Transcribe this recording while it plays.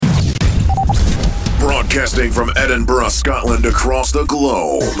Broadcasting from Edinburgh, Scotland, across the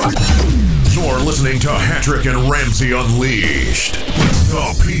globe. You're listening to Hattrick and Ramsey Unleashed,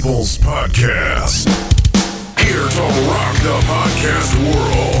 the People's Podcast. Here to rock the podcast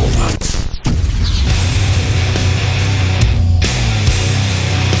world.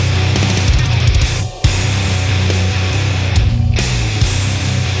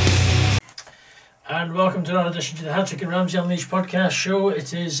 And welcome to another edition to the Hattrick and Ramsey Unleashed podcast show.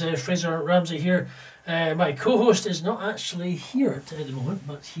 It is Fraser Ramsey here. My co-host is not actually here at the moment,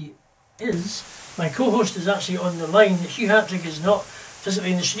 but he is. My co-host is actually on the line. Hugh Hattrick is not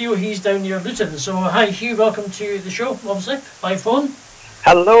physically in the studio. He's down near Luton. So hi Hugh, welcome to the show, obviously, by phone.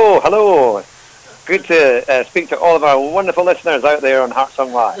 Hello. Good to speak to all of our wonderful listeners out there on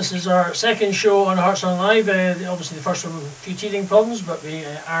Heartsong Live. This is our second show on Heartsong Live. Obviously the first one, a few teething problems, but we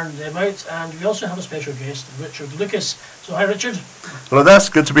ironed them out. And we also have a special guest, Richard Lucas. So hi Richard. Hello there, it's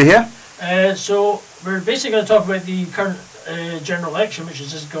good to be here. So we're basically going to talk about the current general election, which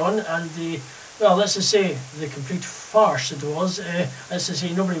has just gone, and let's just say the complete farce it was. Let's just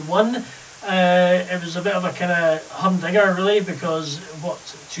say nobody won. It was a bit of a kind of humdinger really, because what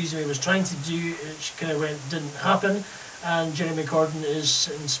Theresa May was trying to do, it kind of didn't happen, and Jeremy Corbyn is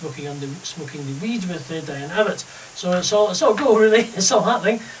smoking the weed with Diane Abbott. So it's all go really. It's all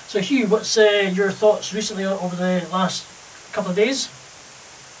happening. So Hugh, what's your thoughts recently over the last couple of days?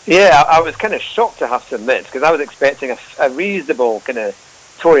 Yeah, I was kind of shocked, to have to admit, because I was expecting a reasonable kind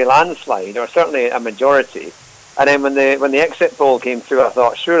of Tory landslide, or certainly a majority. And then when the exit poll came through, I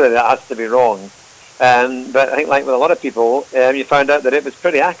thought, surely that has to be wrong. But I think, like with a lot of people, you found out that it was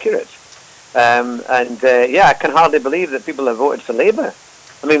pretty accurate. I can hardly believe that people have voted for Labour.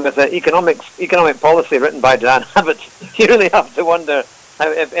 I mean, with the economic policy written by Diane Abbott, you really have to wonder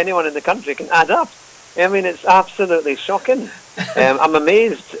if anyone in the country can add up. I mean, it's absolutely shocking. I'm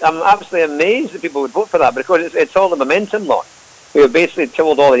absolutely amazed that people would vote for that, because it's all the momentum lot. We have basically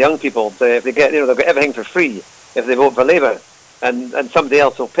told all the young people that if they get, they've got everything for free if they vote for Labour, and somebody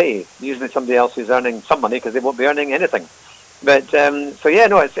else will pay. Usually somebody else who's earning some money, because they won't be earning anything. But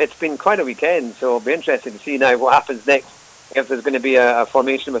it's been quite a weekend. So it'll be interesting to see now what happens next, if there's going to be a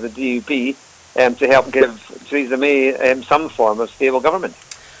formation with the DUP to help give Theresa May some form of stable government.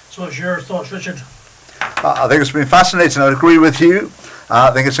 So what's your thoughts, Richard? I think it's been fascinating. I agree with you.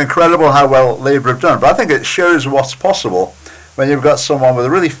 I think it's incredible how well Labour have done, but I think it shows what's possible when you've got someone with a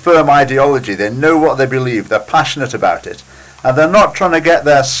really firm ideology. They know what they believe, they're passionate about it, and they're not trying to get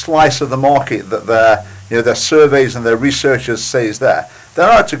their slice of the market that their surveys and their researchers say is there.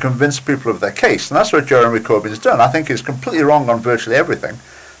 They're out to convince people of their case, and that's what Jeremy Corbyn's done. I think he's completely wrong on virtually everything,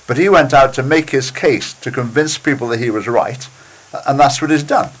 but he went out to make his case, to convince people that he was right, and that's what he's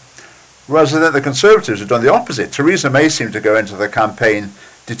done. Whereas I think the Conservatives have done the opposite. Theresa May seemed to go into the campaign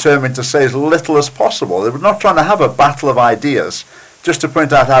determined to say as little as possible. They were not trying to have a battle of ideas just to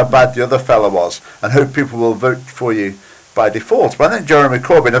point out how bad the other fella was and hope people will vote for you by default. But I think Jeremy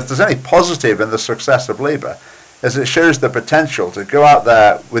Corbyn, if there's any positive in the success of Labour, is it shows the potential to go out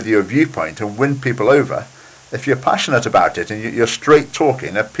there with your viewpoint and win people over. If you're passionate about it and you're straight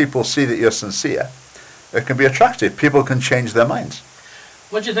talking, if people see that you're sincere, it can be attractive. People can change their minds.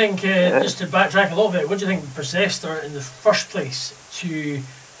 What do you think, just to backtrack a little bit, what do you think possessed her in the first place to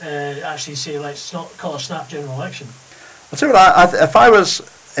actually say, let's not call a snap general election? I'll tell you what, if I was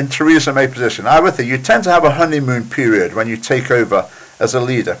in Theresa May's position, I would think you tend to have a honeymoon period when you take over as a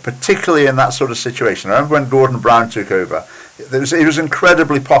leader, particularly in that sort of situation. I remember when Gordon Brown took over, he was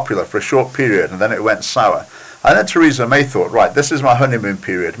incredibly popular for a short period, and then it went sour. And then Theresa May thought, right, this is my honeymoon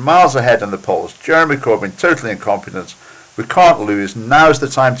period, miles ahead in the polls, Jeremy Corbyn totally incompetent, we can't lose, now's the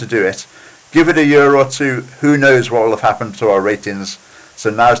time to do it. Give it a year or two, who knows what will have happened to our ratings. So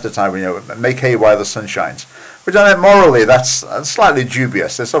now's the time, make hay while the sun shines. Which I think morally, that's slightly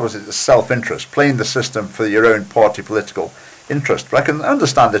dubious. It's obviously the self-interest, playing the system for your own party political interest. But I can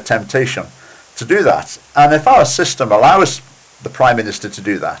understand the temptation to do that. And if our system allows the Prime Minister to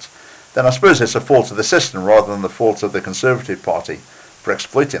do that, then I suppose it's a fault of the system rather than the fault of the Conservative Party for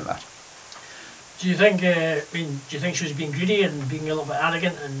exploiting that. Do you think she was being greedy and being a little bit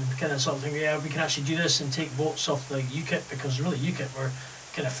arrogant and kind of sort of thinking, we can actually do this and take votes off like UKIP, because really UKIP were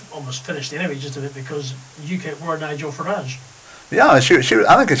kind of almost finished anyway, just a bit, because UKIP were Nigel Farage. Yeah, I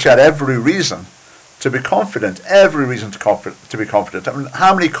think she had every reason to be confident, to be confident. I mean,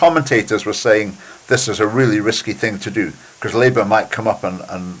 how many commentators were saying this is a really risky thing to do because Labour might come up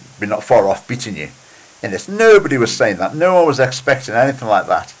and be not far off beating you in this? Nobody was saying that. No one was expecting anything like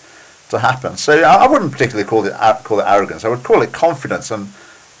that to happen. So I wouldn't particularly call it arrogance. I would call it confidence. And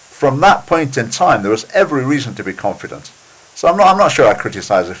from that point in time, there was every reason to be confident. So I'm not sure I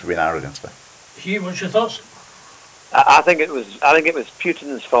criticise her for being arrogant. Hugh, what's your thoughts? I think it was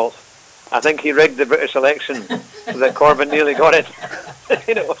Putin's fault. I think he rigged the British election so that Corbyn nearly got it.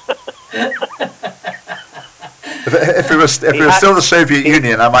 You know. If it was still the Soviet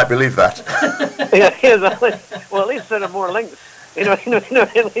Union, I might believe that. Yeah, exactly. Well, at least there are more links. You know,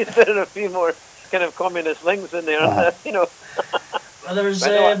 at least there are a few more kind of communist links in there. You know. Well, there was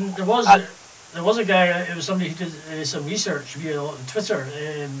a guy. It was somebody who did some research via Twitter,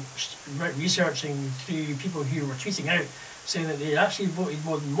 researching through people who were tweeting out, saying that they actually voted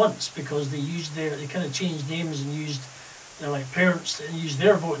more than once because they kind of changed names and used like parents and used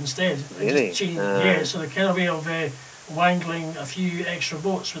their vote instead. Really? Just changed, so the kind of way of wangling a few extra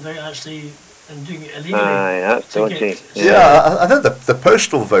votes without actually doing it illegally. That's dodgy. Yeah, I think the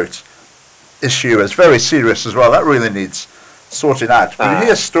postal vote issue is very serious as well. That really needs sorting out. When you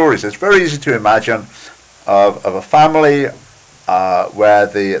hear stories, it's very easy to imagine of a family where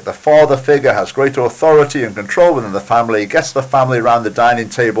the father figure has great authority and control within the family, gets the family around the dining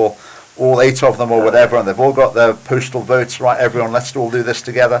table, all 8 of them or whatever, and they've all got their postal votes, right, everyone, let's all do this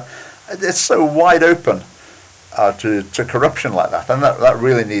together. It's so wide open to corruption like that, and that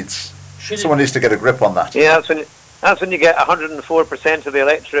really needs, someone needs to get a grip on that. Yeah, that's when you get 104% of the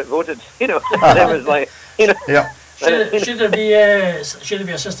electorate voted, you know. It was like, you know. Yeah. Should there be a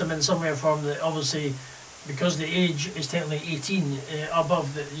system in somewhere from the, obviously, because the age is technically 18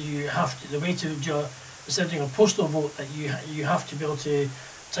 above, that you have to, the way to instead of doing a postal vote, that you have to be able to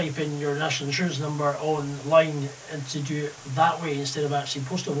type in your national insurance number online and to do it that way instead of actually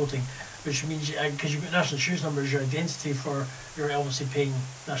postal voting, which means because you've got national insurance number as your identity for your obviously paying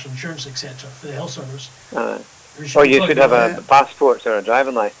national insurance, etc., for the health service. Or you should have a passport or a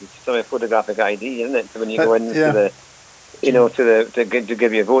driving license, some photographic ID, isn't it? So when you go into the, you know, to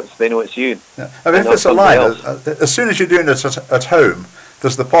give your votes, they know it's you. Yeah. I mean, if it's a lie, as soon as you're doing it at home,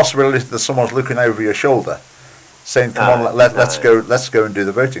 there's the possibility that someone's looking over your shoulder, saying, "Come on, let's go and do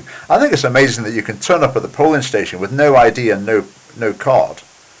the voting." I think it's amazing that you can turn up at the polling station with no ID and no card,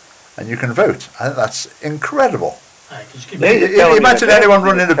 and you can vote. I think that's incredible. Imagine anyone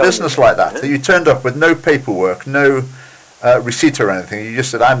running a business like that you turned up with no paperwork, no receipt or anything. You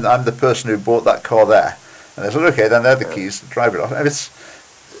just said, I'm the person who bought that car there. And they said, okay, then they're the keys, drive it off. And it's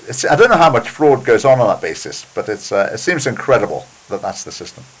I don't know how much fraud goes on that basis, but it seems incredible that that's the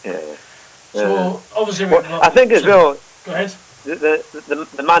system. Yeah. So, obviously... I think as well, go ahead.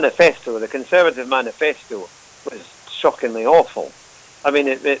 The manifesto, the Conservative manifesto, was shockingly awful. I mean,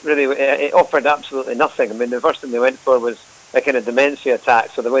 it really offered absolutely nothing. I mean, the first thing they went for was a kind of dementia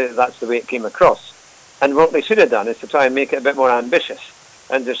tax, so that's the way it came across. And what they should have done is to try and make it a bit more ambitious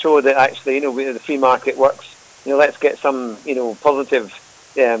and to show that actually, you know, the free market works. You know, let's get some, you know, positive,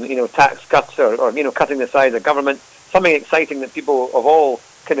 you know, tax cuts or you know, cutting the size of government, something exciting that people of all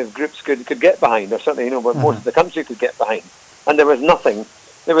kind of groups could get behind, or certainly, you know, what most of the country could get behind. And there was nothing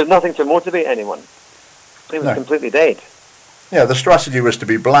to motivate anyone. It was completely dead. Yeah, the strategy was to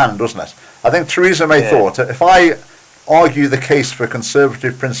be bland, wasn't it? I think Theresa May thought, if I argue the case for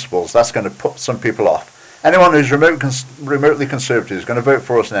conservative principles, that's going to put some people off. Anyone who's remotely conservative is going to vote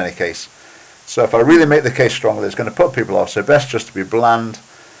for us in any case. So if I really make the case strongly, it's going to put people off. So best just to be bland,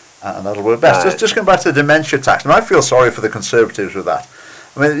 and that'll work best. Just going back to the dementia tax, and I feel sorry for the Conservatives with that.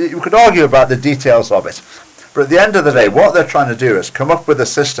 I mean, you could argue about the details of it, but at the end of the day, what they're trying to do is come up with a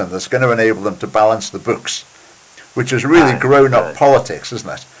system that's going to enable them to balance the books, which is really grown-up politics, isn't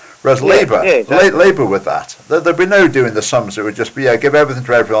it? Whereas Labour with that, there'd be no doing the sums. It would just be, give everything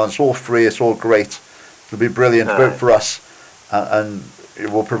to everyone. It's all free. It's all great. It'll be brilliant. Vote for us, and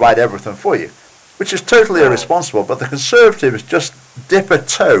it will provide everything for you, which is totally irresponsible. But the Conservatives just dip a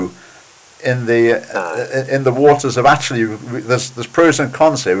toe in the waters of actually. There's pros and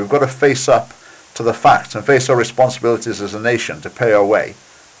cons here. We've got to face up to the facts and face our responsibilities as a nation to pay our way.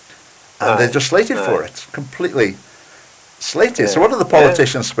 And they're just slated for it, completely slated. So what are the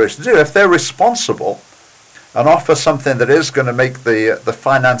politicians supposed to do? If they're responsible and offer something that is going to make the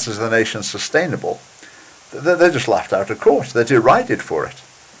finances of the nation sustainable, they're just laughed out of court. They're derided for it.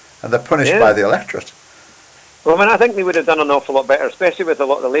 And they're punished by the electorate. Well, I mean, I think they would have done an awful lot better, especially with a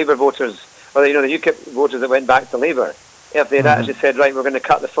lot of the Labour voters, or the UKIP voters that went back to Labour, if they'd actually said, right, we're going to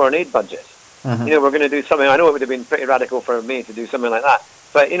cut the foreign aid budget. You know, we're going to do something. I know it would have been pretty radical for May to do something like that.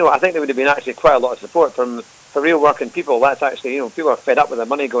 But, you know, I think there would have been actually quite a lot of support for real working people. That's actually, you know, people are fed up with their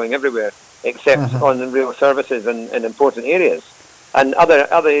money going everywhere except on the real services in important areas. And other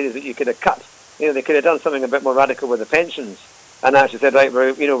areas that you could have cut. You know, they could have done something a bit more radical with the pensions and actually said, right,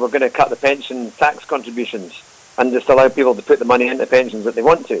 we're going to cut the pension tax contributions and just allow people to put the money into pensions that they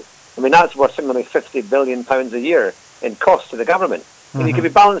want to. I mean, that's worth something like £50 billion a year in cost to the government. And you could be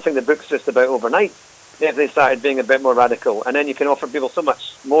balancing the books just about overnight if they started being a bit more radical. And then you can offer people so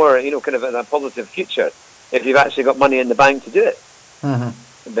much more, kind of a positive future if you've actually got money in the bank to do it.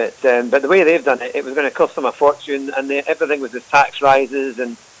 But the way they've done it, it was going to cost them a fortune, and everything was just tax rises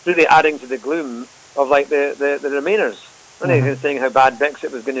and really adding to the gloom of like the Remainers. And they were saying how bad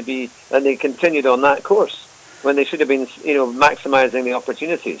Brexit was going to be, and they continued on that course when they should have been, maximising the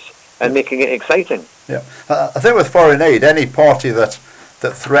opportunities and making it exciting. Yeah, I think with foreign aid, any party that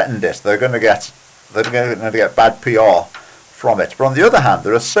threatened it, they're going to get bad PR from it. But on the other hand,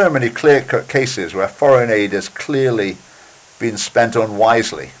 there are so many clear-cut cases where foreign aid is clearly being spent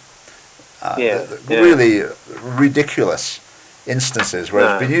unwisely. Really ridiculous instances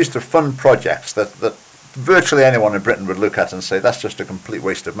where it's been used to fund projects that virtually anyone in Britain would look at and say that's just a complete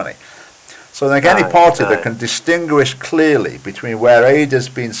waste of money. So I think any party that can distinguish clearly between where aid is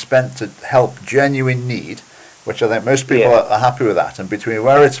being spent to help genuine need, which I think most people are happy with that, and between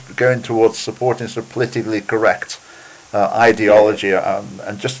where it's going towards supporting sort of politically correct ideology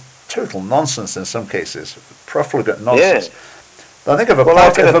and just total nonsense in some cases, profligate nonsense. I think if a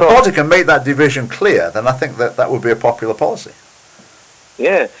party can make that division clear, then I think that would be a popular policy.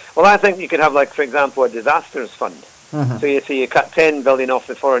 Yeah, well, I think you could have, like, for example, a disasters fund. So you cut 10 billion off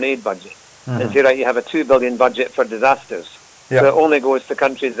the foreign aid budget, and say, right, you have a 2 billion budget for disasters. So it only goes to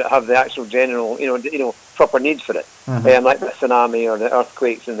countries that have the actual general, proper needs for it, like the tsunami or the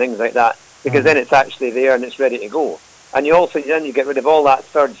earthquakes and things like that, because then it's actually there and it's ready to go. And you get rid of all that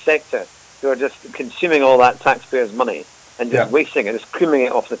third sector who are just consuming all that taxpayers' money and just wasting it, just creaming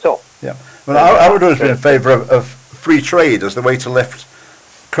it off the top. Yeah, well, I would always be in favour of free trade as the way to lift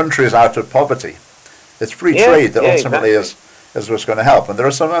countries out of poverty. It's free trade that ultimately is what's going to help. And there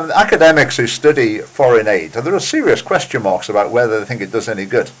are some academics who study foreign aid, and there are serious question marks about whether they think it does any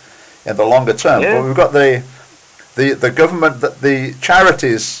good in the longer term. But we've got the government, the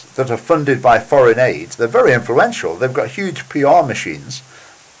charities that are funded by foreign aid, they're very influential. They've got huge PR machines,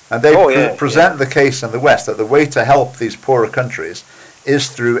 and they present the case in the West that the way to help these poorer countries is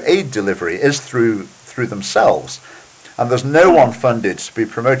through aid delivery, is through themselves. And there's no one funded to be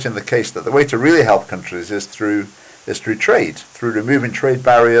promoting the case that the way to really help countries is through trade, through removing trade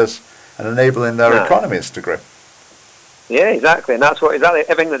barriers and enabling their economies to grow. Yeah, exactly. And that's exactly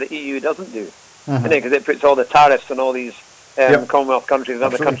everything that the EU doesn't do. Because it puts all the tariffs on all these Commonwealth countries and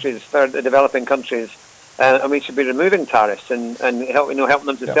other countries, the developing countries, and we should be removing tariffs and helping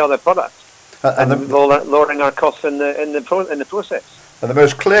them to sell their products and lowering our costs in the process. And the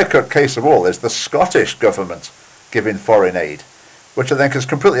most clear-cut case of all is the Scottish government giving foreign aid, which I think is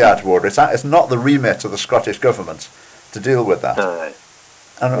completely out of order. It's not the remit of the Scottish government to deal with that.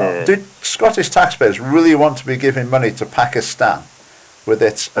 Do Scottish taxpayers really want to be giving money to Pakistan with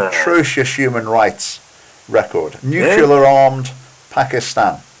its atrocious human rights record? Nuclear-armed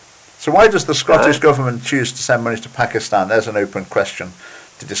Pakistan. So why does the Scottish government choose to send money to Pakistan? There's an open question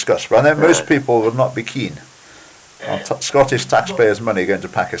to discuss. But I think most people would not be keen on Scottish taxpayers' money going to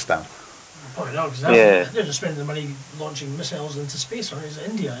Pakistan. Probably not, because they're just spending the money launching missiles into space, or is it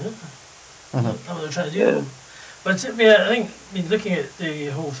India, isn't it? That's what they're trying to do. But I think, looking at the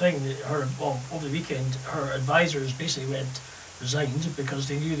whole thing, over the weekend, her advisors basically resigned because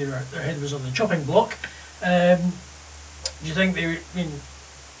they knew their head was on the chopping block. Do you think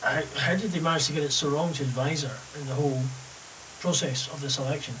how did they manage to get it so wrong to advise her in the whole process of this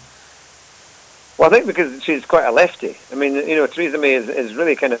election? Well, I think because she's quite a lefty. I mean, Theresa May is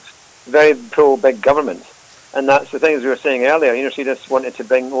really kind of very pro-big government, and that's the things we were saying earlier. She just wanted to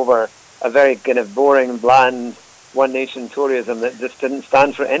bring over a very kind of boring, bland, one-nation Toryism that just didn't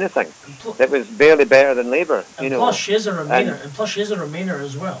stand for anything. It was barely better than Labour. Plus, she is a Remainer,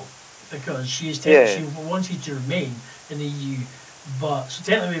 as well, because she wanted to remain in the EU. But so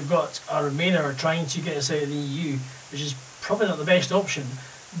technically, we've got a Remainer trying to get us out of the EU, which is probably not the best option.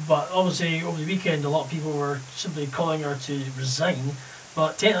 But obviously, over the weekend, a lot of people were simply calling her to resign.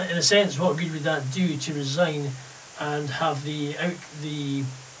 But technically, in a sense, what good would that do to resign and have having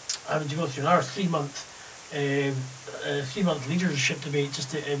to go through another 3-month leadership debate,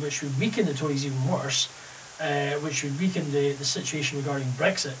 which would weaken the Tories even worse, which would weaken the situation regarding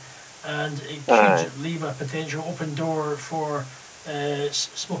Brexit, and it could leave a potential open door for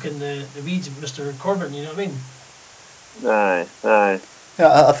smoking the weed, Mr. Corbyn. You know what I mean? Aye.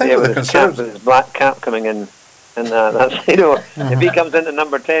 Yeah, I think with the Conservatives, with his black cap coming in. And that's if he comes into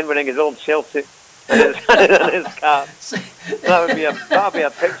number 10 wearing his old shell suit and his cap, that would be a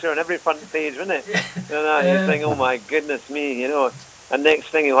picture on every front page, wouldn't it? You think, oh my goodness me, and next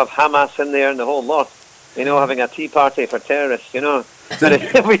thing you'll have Hamas in there and the whole lot, having a tea party for terrorists,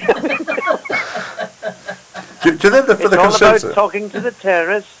 Do you think that for It's the all about Conservatives? talking to the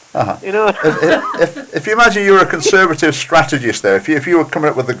terrorists. Uh-huh. You know. If you imagine you were a Conservative strategist there, if you were coming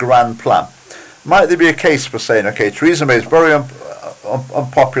up with a grand plan, might there be a case for saying, okay, Theresa May is very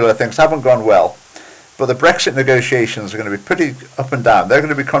unpopular, things haven't gone well, but the Brexit negotiations are going to be pretty up and down. They're going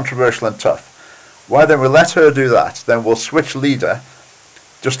to be controversial and tough. Why don't we let her do that? Then we'll switch leader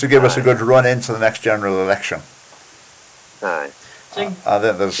just to give us a good run into the next general election. Aye. I think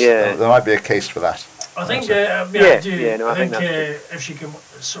there might be a case for that. I think, I think think if she can,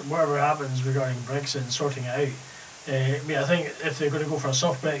 whatever happens regarding Brexit and sorting it out, I think if they're going to go for a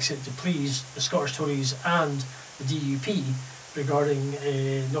soft Brexit to please the Scottish Tories and the DUP regarding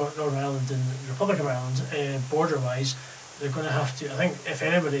Northern Ireland and the Republic of Ireland, border-wise, they're going to have to. I think if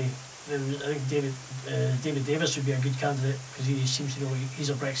anybody, I think David Davis would be a good candidate because he seems to know he's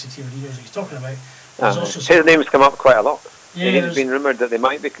a Brexiteer. He knows what he's talking about. His name's come up quite a lot. Yeah, It's been rumoured that they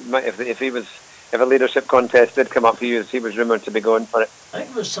might be if a leadership contest did come up, he was rumoured to be going for it. I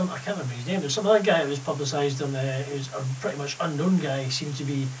think there was I can't remember his name, there's some other guy that was publicised on, he was a pretty much unknown guy, seemed to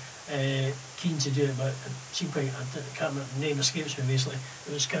be keen to do it, but it seemed quite, I can't remember, the name escapes me basically.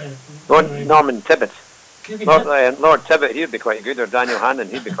 It was kind of... Norman Tibbet. Lord Tibbet, he'd be quite good, or Daniel Hannan,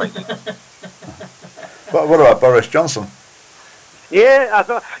 he'd be quite good. What about Boris Johnson? Yeah, I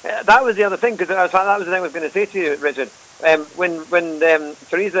thought that was the other thing, because that was the thing I was going to say to you, Richard. When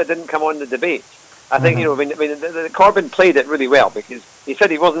Theresa didn't come on the debate, I think the Corbyn played it really well because he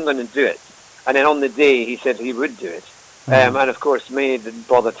said he wasn't going to do it, and then on the day he said he would do it, and of course May didn't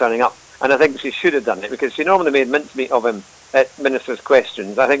bother turning up, and I think she should have done it because she normally made mincemeat of him at ministers'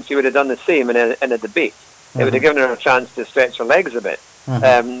 questions. I think she would have done the same in a debate. It would have given her a chance to stretch her legs a bit,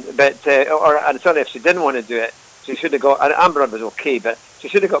 and certainly if she didn't want to do it, she should have got. Amber was okay, but she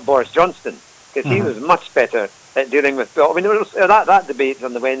should have got Boris Johnson because he was much better at dealing with. I mean, that debate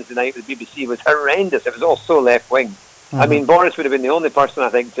on the Wednesday night with the BBC was horrendous. It was all so left wing. I mean, Boris would have been the only person I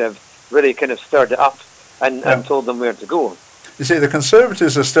think to have really kind of stirred it up and told them where to go. You see, the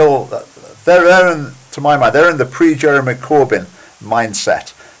Conservatives are still to my mind, they're in the pre-Jeremy Corbyn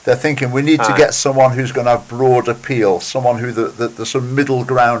mindset. They're thinking we need to get someone who's going to have broad appeal, someone who the sort of middle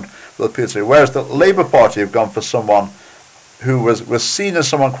ground will appeal to. Whereas the Labour Party have gone for someone who was seen as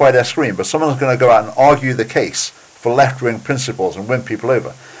someone quite extreme, but someone who's going to go out and argue the case for left-wing principles and win people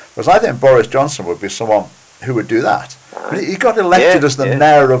over. Whereas I think Boris Johnson would be someone who would do that. He got elected as the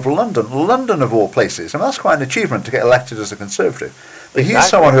mayor of London of all places. I mean, that's quite an achievement to get elected as a Conservative. But he's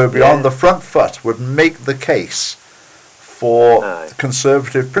someone who would be on the front foot, would make the case for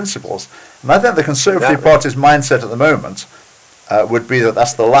Conservative principles. And I think the Conservative Party's mindset at the moment would be that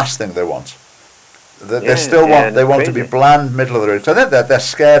that's the last thing they want. They still want to be bland, middle of the road. So I think they're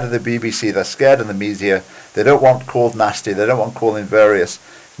scared of the BBC, they're scared of the media, they don't want called nasty, they don't want calling various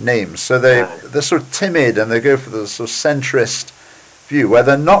names. So they're sort of timid and they go for the sort of centrist view where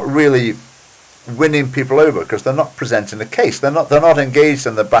they're not really winning people over because they're not presenting a case. They're not engaged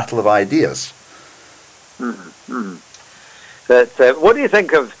in the battle of ideas. But what do you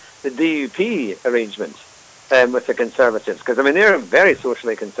think of the DUP arrangement with the Conservatives? Because I mean they're very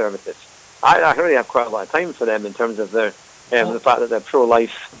socially conservative. I really have quite a lot of time for them in terms of their the fact that they're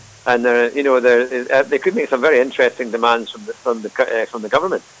pro-life and they could make some very interesting demands from the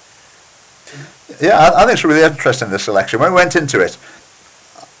government. Yeah, I think it's really interesting this election. When we went into it,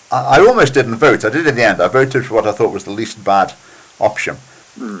 I almost didn't vote. I did in the end. I voted for what I thought was the least bad option.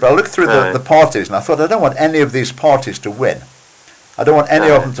 But I looked through the parties and I thought I don't want any of these parties to win. I don't want any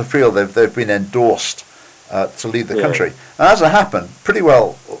of them to feel they've been endorsed to lead the country. And as it happened, pretty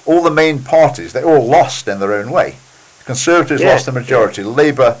well all the main parties, they all lost in their own way. The Conservatives lost the majority.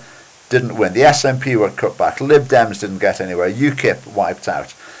 Labour didn't win. The SNP were cut back. Lib Dems didn't get anywhere. UKIP wiped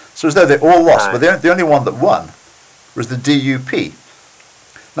out. So as though they all lost. But the only one that won was the DUP.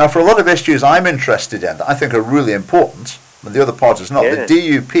 Now, for a lot of issues I'm interested in that I think are really important, and the other parties not, the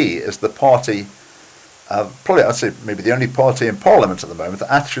DUP is the party, probably I'd say maybe the only party in Parliament at the moment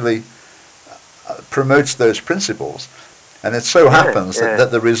that actually promotes those principles. And it so happens that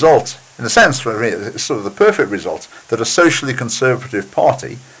the result, in a sense, for me, it's sort of the perfect result, that a socially conservative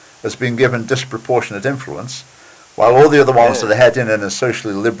party has been given disproportionate influence, while all the other ones that are heading in a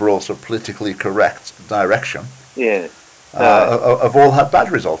socially liberal, sort of politically correct direction, have all had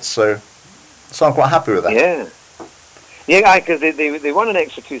bad results. So I'm quite happy with that. Yeah, because they won an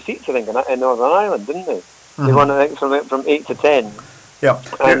extra 2 seats, I think, in Northern Ireland, didn't they? They won an extra from 8 to 10. Yeah,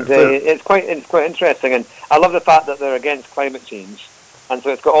 and it's quite interesting, and I love the fact that they're against climate change, and so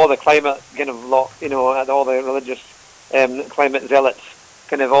it's got all the climate kind of all the religious climate zealots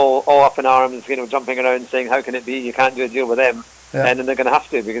kind of all up in arms, jumping around saying how can it be you can't do a deal with them, and then they're going to have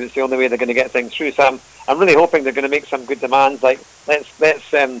to, because it's the only way they're going to get things through. So I'm really hoping they're going to make some good demands, like let's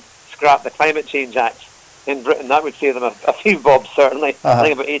scrap the Climate Change Act in Britain. That would save them a few bob, certainly. I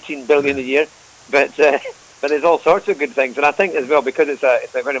think about 18 billion a year, but there's all sorts of good things, and I think as well, because it's a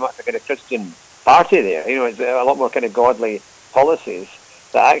very much a kind of Christian party there. It's a lot more kind of godly policies.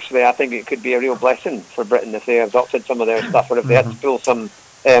 That actually, I think it could be a real blessing for Britain if they adopted some of their stuff, or if they had to pull some,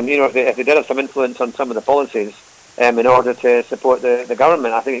 if they did have some influence on some of the policies in order to support the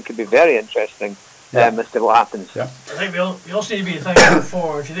government. I think it could be very interesting as to what happens. I think we also need to be thankful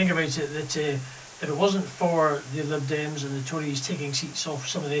for, if you think about it, that if it wasn't for the Lib Dems and the Tories taking seats off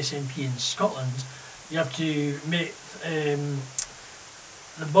some of the SNP in Scotland, you have to make the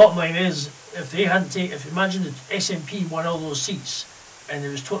bottom line is, if they hadn't imagine the SNP won all those seats and it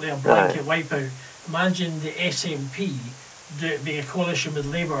was totally a blanket wipeout, imagine the SNP being a coalition with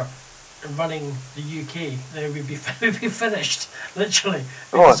Labour and running the UK, then we'd be finished, literally.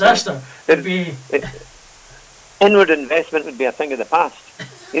 Disaster. Inward investment would be a thing of the past.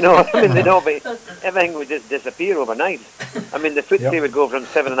 I mean, everything would just disappear overnight. I mean, the FTSE would go from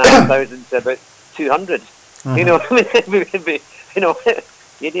 7,500 to about 200. I mean, it'd be,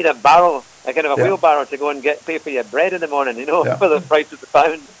 you need a barrel, a kind of a wheelbarrow to go and pay for your bread in the morning, for the price of the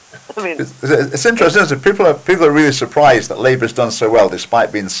pound. I mean, it's interesting, isn't it? People are really surprised that Labour's done so well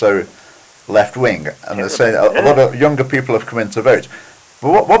despite being so left-wing, and they're saying a lot of younger people have come in to vote.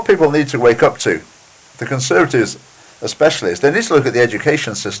 But what people need to wake up to, the Conservatives especially, is they need to look at the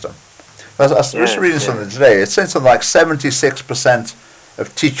education system. I was just reading something today. It's saying something like 76%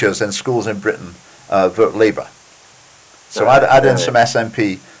 of teachers in schools in Britain vote Labour. So add in some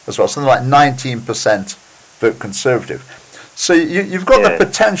SNP as well. Something like 19% vote Conservative. So you've got the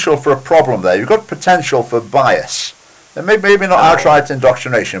potential for a problem there. You've got potential for bias. And maybe not outright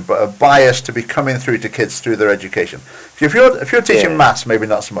indoctrination, but a bias to be coming through to kids through their education. If you're teaching maths, maybe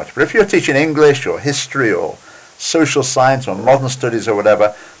not so much. But if you're teaching English or history or social science or modern studies or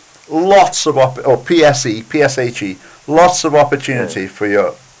whatever, lots of or PSE, PSHE, lots of opportunity for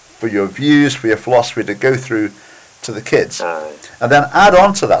your views, for your philosophy to go through to the kids. And then add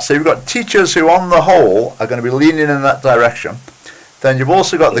on to that. So you've got teachers who on the whole are going to be leaning in that direction. Then you've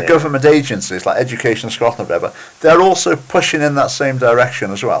also got the government agencies like Education Scotland, whatever. They're also pushing in that same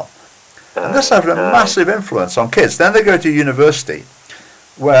direction as well. And this has a massive influence on kids. Then they go to university,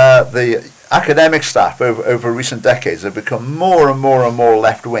 where the academic staff over recent decades have become more and more and more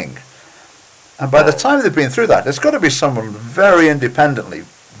left-wing. And by the time they've been through that, there's got to be someone very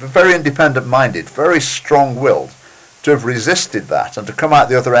independent-minded, very strong-willed, to have resisted that and to come out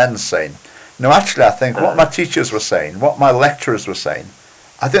the other end saying, no, actually, I think what my teachers were saying, what my lecturers were saying,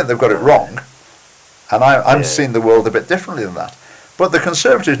 I think they've got it wrong, and I'm seeing the world a bit differently than that. But the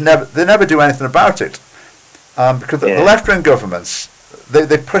Conservatives never do anything about it, because the left-wing governments,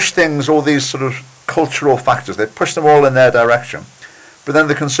 they push things, all these sort of cultural factors, they push them all in their direction, but then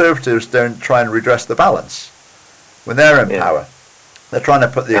the Conservatives don't try and redress the balance. When they're in power, they're trying to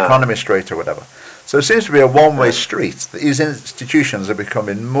put the economy straight or whatever. So it seems to be a one-way street. These institutions are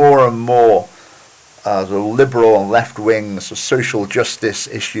becoming more and more liberal and left-wing, social justice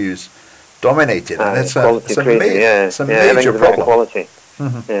issues dominated, and it's a major problem. Quality.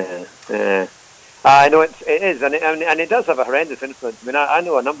 I know it is, and it does have a horrendous influence. I mean, I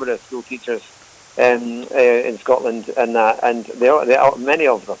know a number of school teachers in Scotland, and they are, many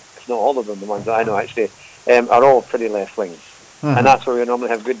of them, if not all of them, the ones that I know actually, are all pretty left-wing. And that's where we normally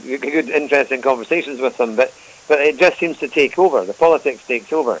have good, interesting conversations with them. But it just seems to take over. The politics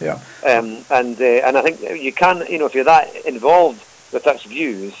takes over. And I think you can, if you're that involved with such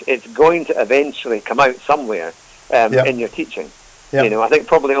views, it's going to eventually come out somewhere in your teaching. I think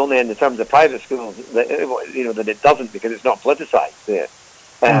probably only in the terms of private schools that it doesn't, because it's not politicised there.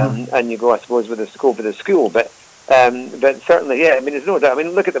 And you go, I suppose, with the scope of the school. But certainly, I mean, there's no doubt. I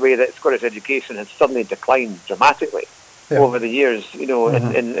mean, look at the way that Scottish education has suddenly declined dramatically over the years,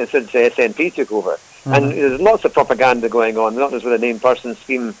 since the SNP took over. And there's lots of propaganda going on, not just with a named person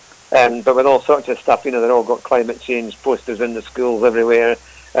scheme, but with all sorts of stuff. They've all got climate change posters in the schools everywhere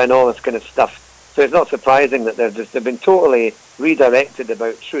and all this kind of stuff. So it's not surprising that they've been totally redirected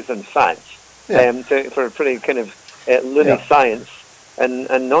about truth and facts for pretty kind of loony science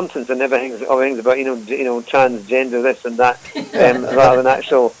and nonsense, and everything's about transgender this and that, rather than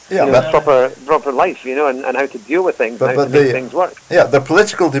actual proper life, and how to deal with things, and how to make things work. The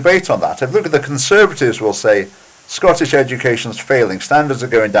political debate on that. If you look at the Conservatives, will say Scottish education's failing, standards are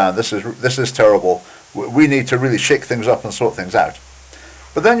going down. This is terrible. We need to really shake things up and sort things out.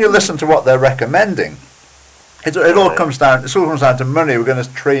 But then you listen to what they're recommending, It all comes down. It all comes down to money. We're going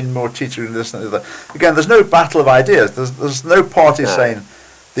to train more teachers and this and the other. Again, there's no battle of ideas. There's no party saying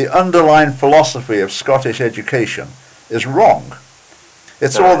the underlying philosophy of Scottish education is wrong.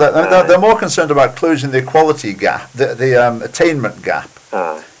 It's all that they're more concerned about closing the equality gap, the attainment gap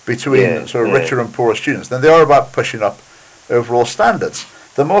between sort of richer and poorer students than they are about pushing up overall standards.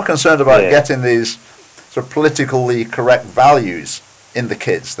 They're more concerned about getting these sort of politically correct values in the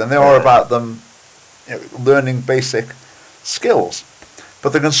kids than they are about them learning basic skills.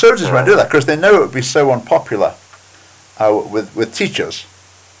 But the Conservatives won't do that because they know it would be so unpopular with teachers,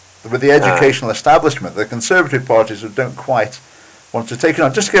 with the educational establishment. The Conservative parties don't quite want to take it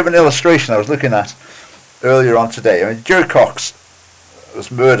on. Just to give an illustration I was looking at earlier on today. I mean, Joe Cox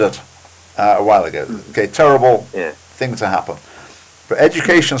was murdered a while ago. Okay, terrible thing to happen. But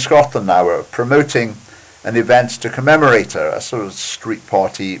Education Scotland now are promoting an event to commemorate her, a sort of street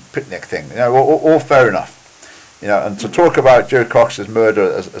party picnic thing. All fair enough. And to talk about Joe Cox's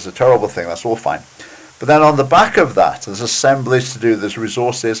murder as a terrible thing, that's all fine. But then on the back of that, there's assemblies to do, there's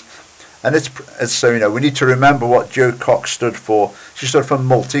resources, and it's so we need to remember what Joe Cox stood for. She stood for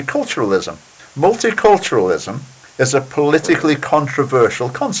multiculturalism. Multiculturalism is a politically controversial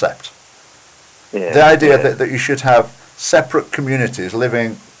concept. The idea that you should have separate communities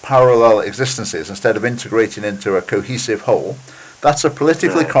living parallel existences instead of integrating into a cohesive whole, that's a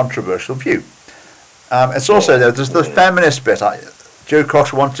politically controversial view. It's also there's the feminist bit. Joe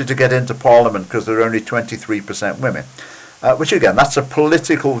Cox wanted to get into Parliament because there are only 23% women, which again, that's a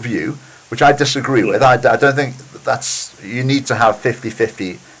political view, which I disagree with. I don't think you need to have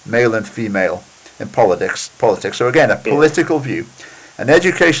 50-50 male and female in politics. So again, a political view. And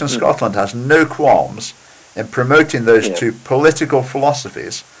Education Scotland has no qualms in promoting those two political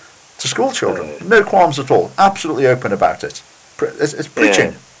philosophies to school children. No qualms at all. Absolutely open about it. It's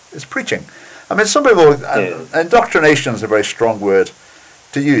preaching. It's preaching. I mean, some people, indoctrination is a very strong word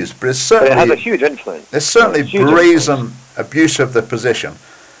to use, but it's certainly... But it has a huge influence. It's certainly brazen abuse of the position.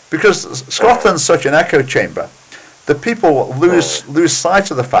 Because Scotland's such an echo chamber, the people lose sight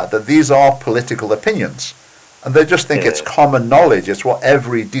of the fact that these are political opinions. And they just think it's common knowledge. It's what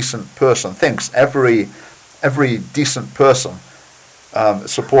every decent person thinks. Every decent person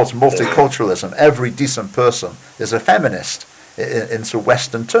supports multiculturalism. Every decent person is a feminist in sort of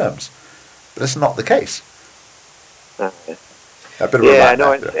Western terms. But it's not the case. It's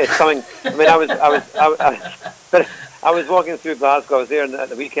something. I mean, I was walking through Glasgow. I was there at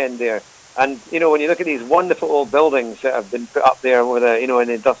the weekend there, and when you look at these wonderful old buildings that have been put up there with in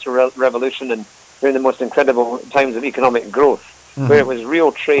the Industrial Revolution and during the most incredible times of economic growth, where it was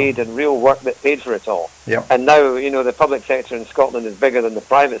real trade and real work that paid for it all. Yep. And now, the public sector in Scotland is bigger than the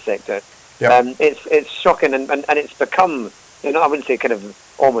private sector. Yep. It's shocking, and it's become, I wouldn't say kind of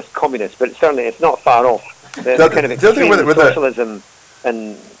almost communist, but certainly it's not far off. The kind of extreme socialism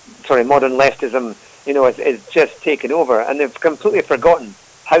and modern leftism, is just taken over, and they've completely forgotten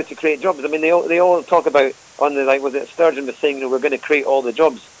how to create jobs. I mean, they all talk about was it Sturgeon was saying, we're going to create all the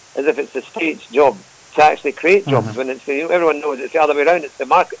jobs, as if it's the state's job to actually create jobs, when it's everyone knows it's the other way around. It's the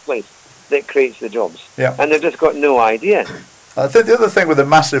marketplace that creates the jobs, and they've just got no idea. I think the other thing with the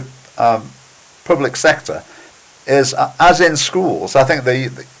massive public sector is, as in schools, I think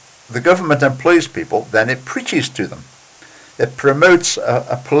the government employs people, then it preaches to them. It promotes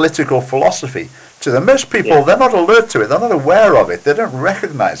a political philosophy to them. Most people, they're not alert to it, they're not aware of it, they don't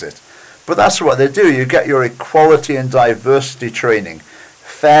recognize it. But that's what they do. You get your equality and diversity training,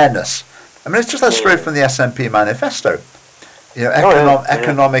 fairness. I mean, it's just that straight from the SNP manifesto.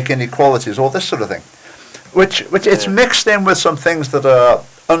 Economic inequalities, all this sort of thing. Which it's mixed in with some things that are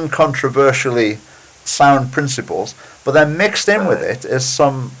uncontroversially sound principles, but then mixed in with it is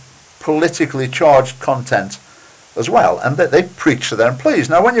some politically charged content as well, and they preach to their employees.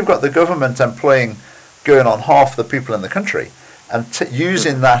 Now, when you've got the government employing going on half the people in the country and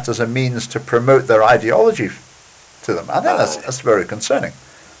using that as a means to promote their ideology to them, I think that's very concerning.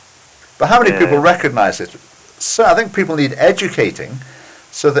 But how many people recognise it? So I think people need educating,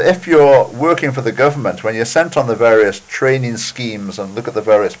 so that if you're working for the government, when you're sent on the various training schemes and look at the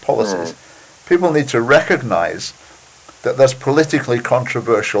various policies, people need to recognise that there's politically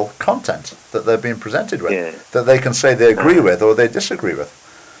controversial content that they're being presented with, that they can say they agree with or they disagree with.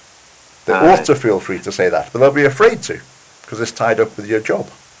 They ought to feel free to say that, but they'll be afraid to, because it's tied up with your job.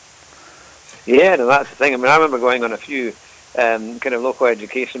 Yeah, no, that's the thing. I mean, I remember going on a few kind of local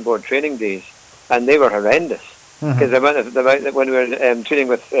education board training days, and they were horrendous. Because when we were training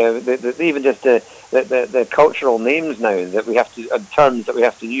with even just the cultural names now that we have to, terms that we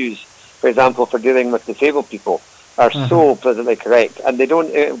have to use, for example, for dealing with disabled people, are so politically correct, and they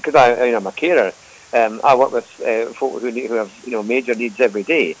don't. Because I'm a carer, I work with folk who have major needs every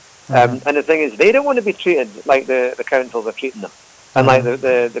day, and the thing is, they don't want to be treated like the councils are treating them, and like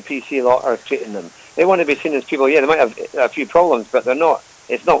the PC lot are treating them. They want to be seen as people. Yeah, they might have a few problems, but they're not.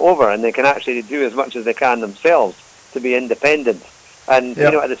 It's not over, and they can actually do as much as they can themselves to be independent. And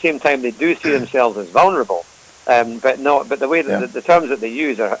at the same time, they do see themselves as vulnerable, but the way that the terms that they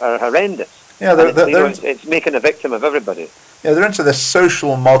use are horrendous. Yeah, it's making a victim of everybody. Yeah, they're into this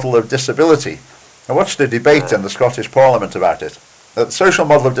social model of disability. I watched a debate in the Scottish Parliament about it. The social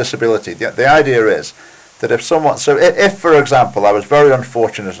model of disability. The idea is that if, for example, I was very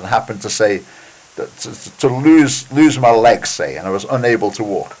unfortunate and happened to say to lose my legs, say, and I was unable to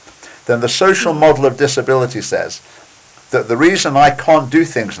walk, then the social model of disability says that the reason I can't do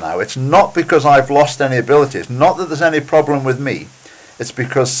things now, it's not because I've lost any ability, it's not that there's any problem with me, it's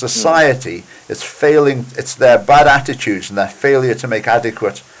because society is failing, it's their bad attitudes and their failure to make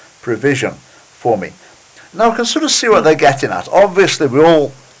adequate provision for me. Now I can sort of see what they're getting at. Obviously we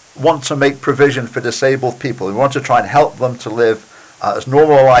all want to make provision for disabled people. We want to try and help them to live as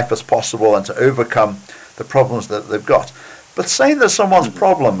normal a life as possible and to overcome the problems that they've got. But saying that someone's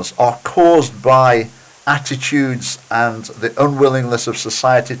problems are caused by attitudes and the unwillingness of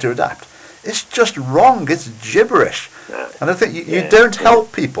society to adapt, it's just wrong. It's gibberish. And I think you don't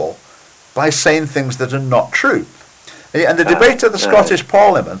help people by saying things that are not true. And the debate at the Scottish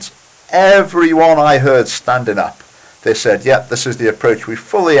Parliament, everyone I heard standing up, they said, yep, this is the approach we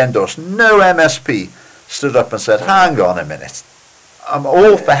fully endorse. No MSP stood up and said, hang on a minute. I'm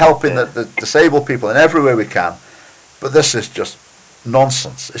all for helping the disabled people in every way we can, but this is just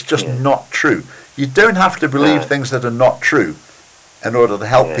nonsense. It's just not true. You don't have to believe things that are not true in order to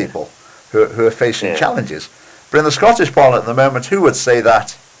help people who are facing challenges. But in the Scottish Parliament at the moment, who would say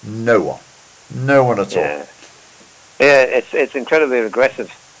that? No one. No one at all. Yeah, it's incredibly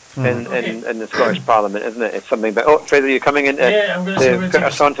regressive in the Scottish Parliament, isn't it? It's something. But Fraser, you're coming in to put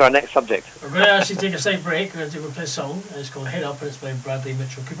us on to our next subject. We're going to actually take a slight break. We're going to play a song. It's called Head Up, and it's by Bradley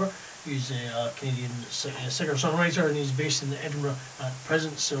Mitchell Cooper, who's a Canadian singer-songwriter, and he's based in Edinburgh at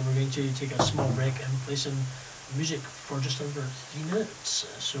present. So we're going to take a small break and play some music for just under 3 minutes.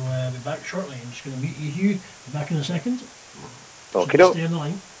 So I'll be back shortly. I'm just going to mute you, Hugh. Be back in a second. Okay, so stay on the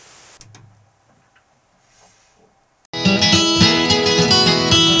line.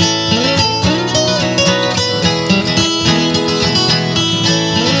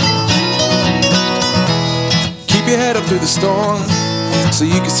 Your head up through the storm so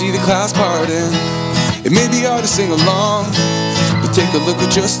you can see the clouds parting. It may be hard to sing along, but take a look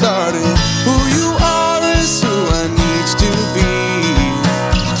what you're starting. Who you are is who I need you to be.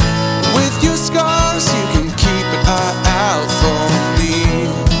 With your scars you can keep an eye out for me.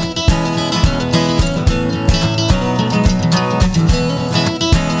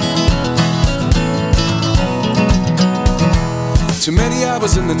 Too many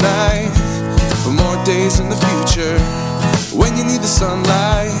hours in the night, but more days in the future. When you need the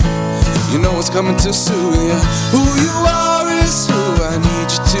sunlight, you know what's coming to soothe you. Who you are is who I need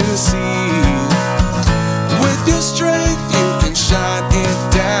you to see. With your strength you can shine it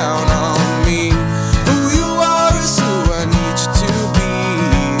down on me. Who you are is who I need you to be.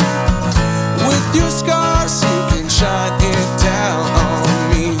 With your scars you can shine it down on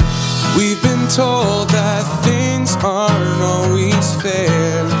me. We've been told that things aren't always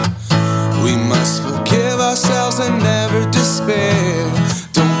fair. We must forgive ourselves and never despair.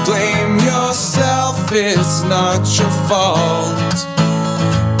 Don't blame yourself, it's not your fault.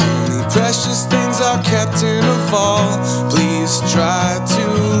 Only precious things are kept in a vault. Please try to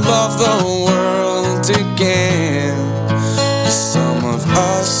love the world again, 'cause some of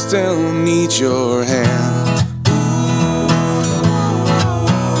us still need your hand.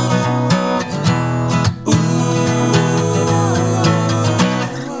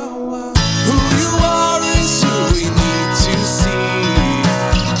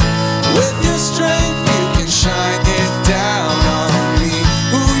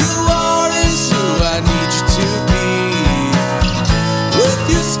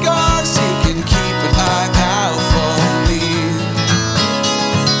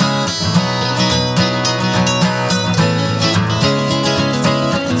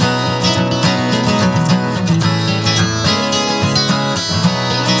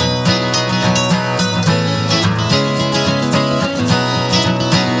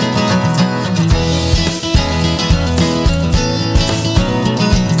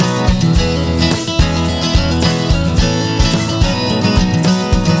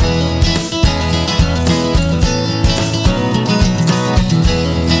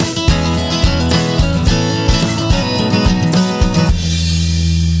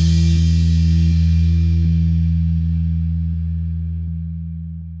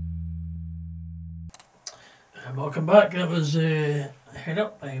 welcome back. That was Head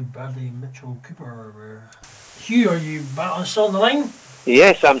Up by Bradley Mitchell Cooper. Hugh, are you still on the line?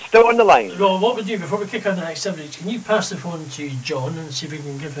 Yes, I'm still on the line. Well, what we do before we kick on the next subject, can you pass the phone to John and see if we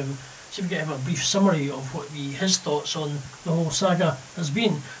can get him a brief summary of what his thoughts on the whole saga has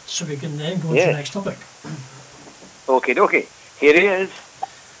been, so we can then go on to the next topic. Okay. Here he is.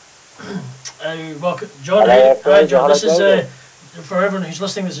 Welcome, John. Hi, John. This is for everyone who's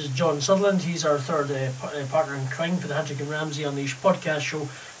listening. This is John Sutherland. He's our third partner in crime for the Hattrick and Ramsey Unleashed podcast show.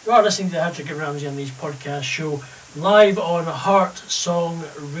 You are listening to the Hattrick and Ramsey Unleashed podcast show live on Heart Song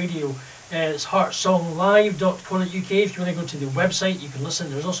Radio. It's heartsonglive.co.uk. If you want to go to the website, you can listen.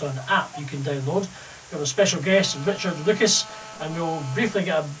 There's also an app you can download. We have a special guest, Richard Lucas, and we'll briefly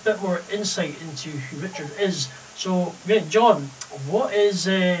get a bit more insight into who Richard is. So, John, what is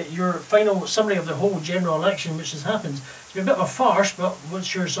your final summary of the whole general election which has happened? It's been a bit of a farce, but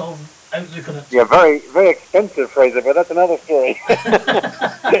what's your sort of outlook on it? Yeah, very, very expensive, Fraser, but that's another story.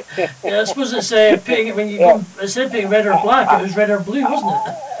 Yeah, I suppose it's putting, instead of being red or black, it was red or blue, wasn't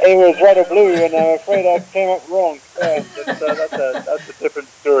it? It was red or blue, and I'm afraid I came up wrong. That's a different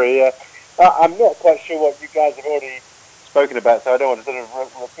story. I'm not quite sure what you guys have already spoken about, so I don't want to sort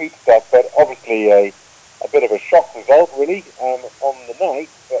of repeat stuff, but obviously a bit of a shock result, really, on the night,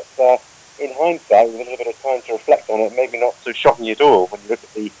 but in hindsight, with a little bit of time to reflect on it, maybe not so shocking at all when you look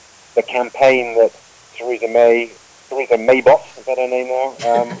at the campaign that Theresa Maybot, is that her name now,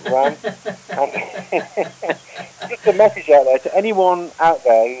 ran. And just a message out there to anyone out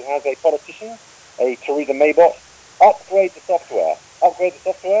there who has a politician, a Theresa Maybot, upgrade the software.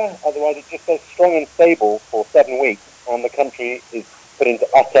 Otherwise it just goes strong and stable for 7 weeks, and the country is put into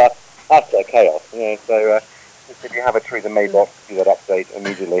utter chaos. So if you have a Theresa Maybot, do that update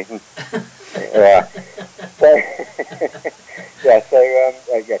immediately.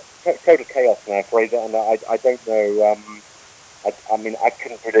 Total chaos now, Fraser, and I don't know. I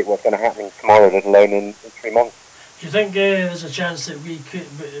couldn't predict what's going to happen tomorrow, let alone in 3 months. Do you think there's a chance that we could?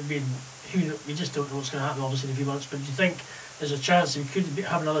 We just don't know what's going to happen, obviously, in a few months. But do you think there's a chance that we could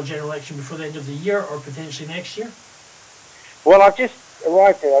have another general election before the end of the year, or potentially next year? Well, I've just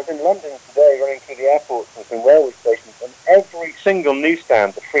arrived here. I was in London today, running through the airports and some railway stations, and every single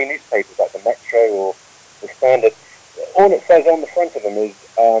newsstand, the free newspapers like the Metro or the Standard, all it says on the front of them is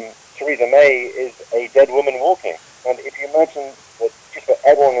Theresa May is a dead woman walking. And if you imagine that just for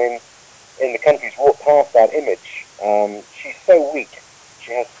everyone in the country's walked past that image, she's so weak.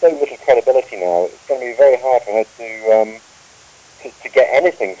 She has so little credibility now. It's going to be very hard for her to get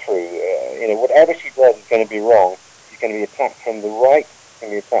anything through. Whatever she does is going to be wrong. She's going to be attacked from the right. She's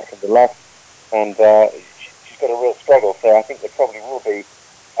going to be attacked from the left, and she's got a real struggle. So I think there probably will be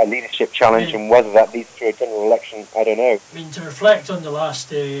a leadership challenge, and whether that leads to a general election, I don't know. I mean, to reflect on the last,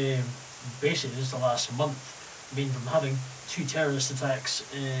 basically just the last month, I mean, from having 2 terrorist attacks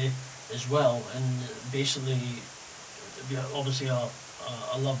as well, and basically, obviously a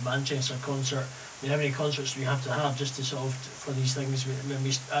Love Manchester concert. I mean, how many concerts do we have to have just to sort of, for these things, when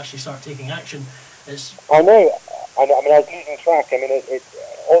we actually start taking action? I know. I mean, I was losing track. I mean,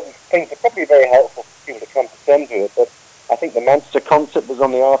 all these things are probably very helpful for people to come to terms with it, but I think the Manchester concert was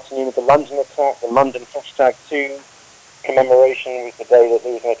on the afternoon of the London attack. The London #2 commemoration was the day that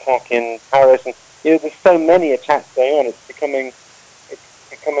there was an attack in Paris, and there's so many attacks going on. It's becoming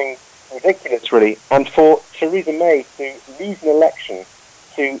ridiculous, really. And for Theresa May to lose an election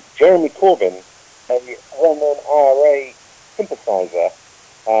to Jeremy Corbyn, a well-known IRA sympathiser,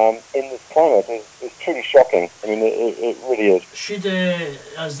 in this climate is truly shocking. I mean, it really is. Should,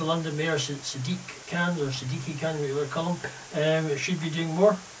 as the London Mayor Siddiqui Khan, whatever you want to call him, should be doing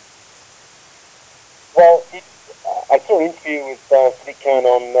more? Well, I saw an interview with Siddiqui Khan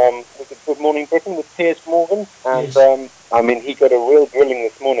on Good Morning Britain with Piers Morgan, and yes. I mean, he got a real grilling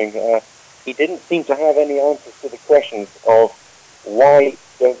this morning. He didn't seem to have any answers to the questions of why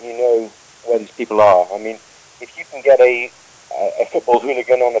don't you know where these people are. I mean, if you can get a football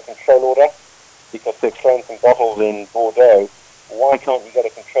hooligan on a control order because they've thrown some bottles in Bordeaux, why can't you get a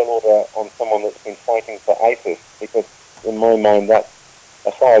control order on someone that's been fighting for ISIS? Because in my mind, that's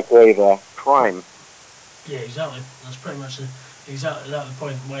a far graver crime. Yeah, exactly. That's pretty much exactly the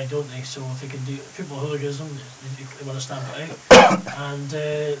point. Why don't they? So if they can do football hooliganism, they want to stamp it out, and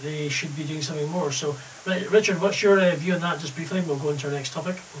they should be doing something more. So, Richard, what's your view on that? Just briefly, we'll go into our next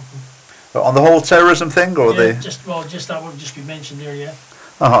topic. On the whole terrorism thing, or just that would just be mentioned there, yeah.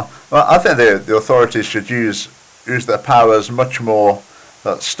 Well, I think the authorities should use their powers much more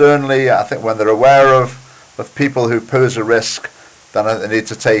sternly. I think when they're aware of people who pose a risk, then they need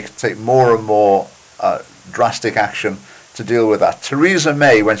to take more and more drastic action to deal with that. Theresa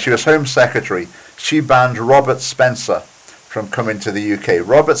May, when she was Home Secretary, she banned Robert Spencer from coming to the UK.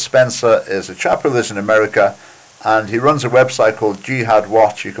 Robert Spencer is a chap who lives in America, and he runs a website called Jihad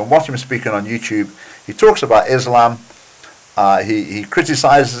Watch. You can watch him speaking on YouTube. He talks about Islam. He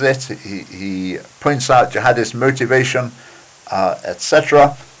criticizes it. He points out jihadist motivation,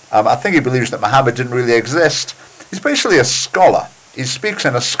 etc. I think he believes that Muhammad didn't really exist. He's basically a scholar. He speaks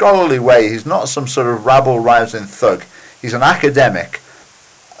in a scholarly way. He's not some sort of rabble-rousing thug. He's an academic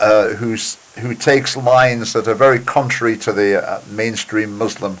who takes lines that are very contrary to the mainstream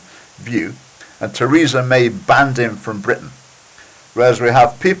Muslim view. And Theresa May banned him from Britain. Whereas we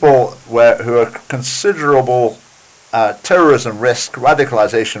have people who are considerable terrorism risk,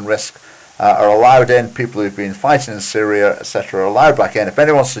 radicalization risk, are allowed in. People who've been fighting in Syria, etc., are allowed back in. If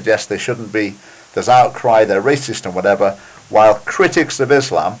anyone suggests they shouldn't be, there's outcry, they're racist and whatever, while critics of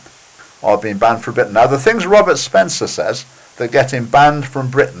Islam are being banned from Britain. Now, the things Robert Spencer says that get him banned from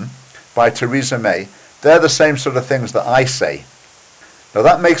Britain by Theresa May, they're the same sort of things that I say. Now,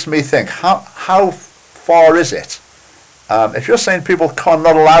 that makes me think, how far is it? If you're saying people are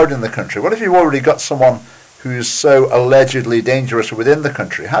not allowed in the country, what if you've already got someone who's so allegedly dangerous within the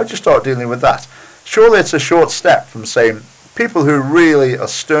country? How do you start dealing with that? Surely it's a short step from saying people who really are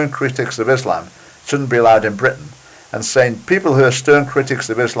stern critics of Islam shouldn't be allowed in Britain, and saying people who are stern critics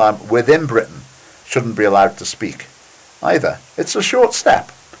of Islam within Britain shouldn't be allowed to speak either. It's a short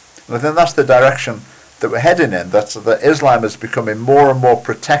step. And I think that's the direction that we're heading in, that Islam is becoming more and more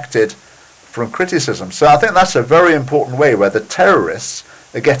protected from criticism. So I think that's a very important way where the terrorists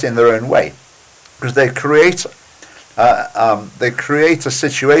are getting their own way, because they create a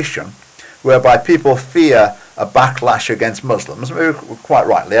situation whereby people fear a backlash against Muslims, maybe quite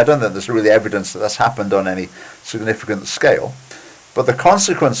rightly. I don't think there's really evidence that that's happened on any significant scale. But the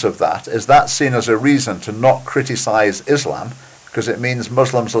consequence of that is that's seen as a reason to not criticize Islam, because it means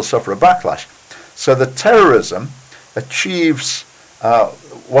Muslims will suffer a backlash. So the terrorism achieves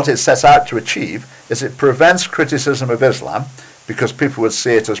what it sets out to achieve, is it prevents criticism of Islam, because people would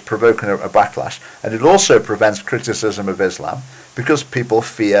see it as provoking a backlash, and it also prevents criticism of Islam because people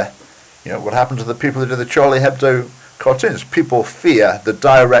fear, what happened to the people who did the Charlie Hebdo cartoons. People fear the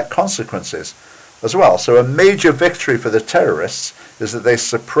direct consequences as well. So a major victory for the terrorists is that they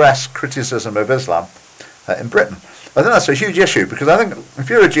suppress criticism of Islam in Britain. I think that's a huge issue, because I think if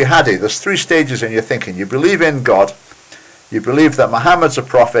you're a jihadi, there's 3 stages in your thinking. You believe in God, you believe that Muhammad's a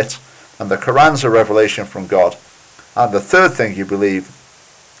prophet, and the Quran's a revelation from God. And the third thing you believe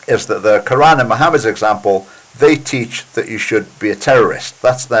is that the Quran and Muhammad's example, they teach that you should be a terrorist.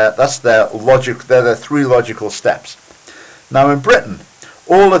 That's their logic. They're the 3 logical steps. Now in Britain,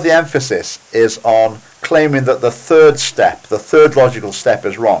 all of the emphasis is on claiming that the third logical step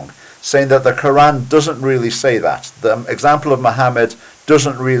is wrong, saying that the Quran doesn't really say that. The example of Muhammad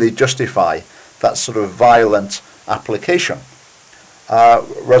doesn't really justify that sort of violent application.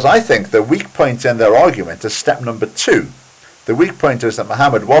 Whereas I think the weak point in their argument is step number 2. The weak point is that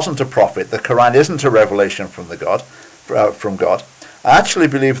Muhammad wasn't a prophet. The Quran isn't a revelation from God. I actually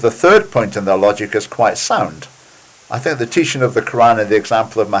believe the third point in their logic is quite sound. I think the teaching of the Quran and the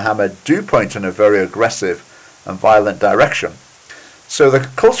example of Muhammad do point in a very aggressive and violent direction. So the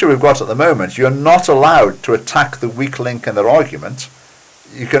culture we've got at the moment, you're not allowed to attack the weak link in their argument.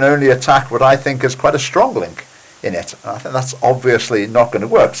 You can only attack what I think is quite a strong link in it. And I think that's obviously not going to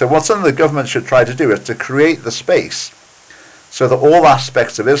work. So what something the government should try to do is to create the space so that all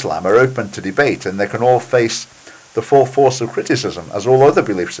aspects of Islam are open to debate and they can all face the full force of criticism, as all other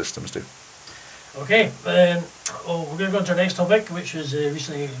belief systems do. Okay, we're going to go on to our next topic, which was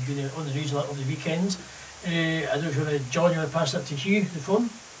recently been on the news over the weekend. I don't know if you want to, John, you want to pass that to Hugh, the phone?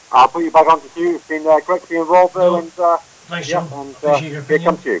 I'll put you back on to Hugh. It's been great to be involved there. And, thanks, John. And, appreciate your opinion. Here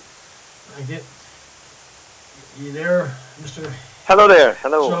comes Hugh. Thank you. You there, Mr. Hello there.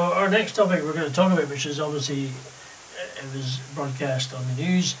 Hello. So our next topic we're going to talk about, which is obviously, it was broadcast on the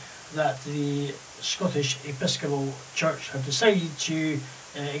news, that the Scottish Episcopal Church have decided to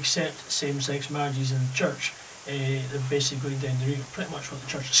accept same-sex marriages in the church. They're basically going down the route of pretty much what the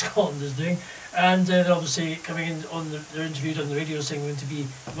Church of Scotland is doing, and they're obviously coming in they're interviewed on the radio saying going to be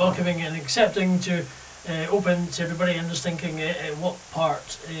welcoming and accepting to open to everybody, and just thinking what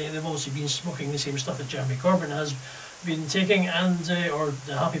part they've obviously been smoking the same stuff that Jeremy Corbyn has been taking, and or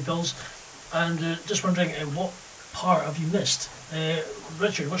the happy pills, and just wondering what part have you missed?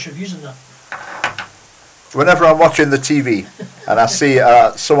 Richard, what's your views on that? Whenever I'm watching the TV and I see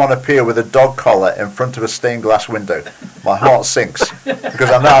someone appear with a dog collar in front of a stained glass window, my heart sinks, because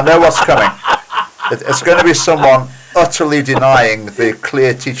I know what's coming. It's going to be someone utterly denying the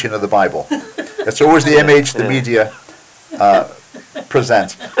clear teaching of the Bible. It's always the image the media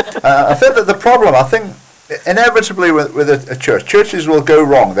present. I think that the problem, inevitably with a church, churches will go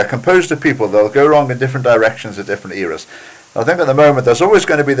wrong. They're composed of people. They'll go wrong in different directions at different eras. I think at the moment there's always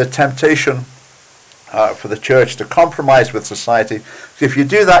going to be the temptation for the church to compromise with society. So if you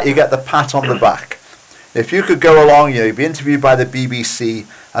do that, you get the pat on the back. If you could go along, you'd be interviewed by the BBC,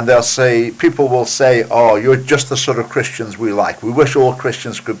 and people will say, "Oh, you're just the sort of Christians we like. We wish all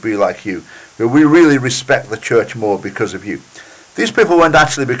Christians could be like you. We really respect the church more because of you." These people won't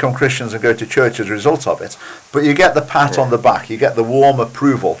actually become Christians and go to church as a result of it, but you get the pat on the back. You get the warm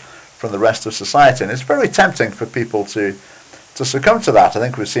approval from the rest of society, and it's very tempting for people to succumb to that. I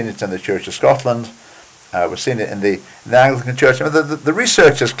think we've seen it in the Church of Scotland. We've seen it in the Anglican Church. I mean, the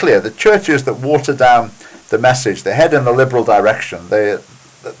research is clear. The churches that water down the message, they head in a liberal direction,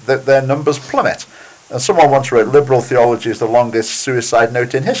 their numbers plummet. And someone once wrote, "Liberal theology is the longest suicide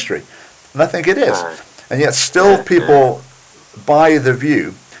note in history." And I think it is. And yet still people buy the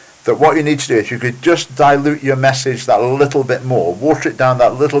view that what you need to do, if you could just dilute your message that little bit more, water it down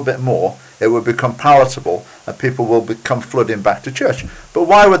that little bit more, it would become palatable and people will come flooding back to church. But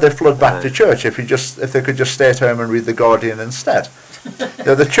why would they flood back to church if they could just stay at home and read The Guardian instead?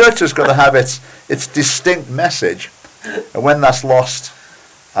 The church has got to have its distinct message, and when that's lost,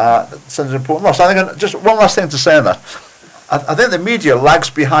 it's an important loss. I think just one last thing to say on that. I think the media lags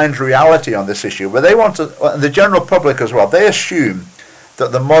behind reality on this issue, where they want to, and the general public as well, they assume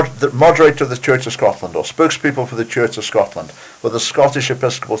that the moderator of the Church of Scotland or spokespeople for the Church of Scotland or the Scottish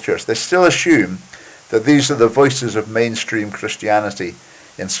Episcopal Church, they still assume that these are the voices of mainstream Christianity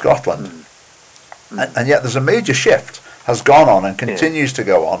in Scotland. And yet there's a major shift has gone on and continues to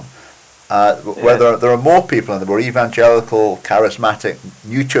go on, where there are more people in the more evangelical, charismatic,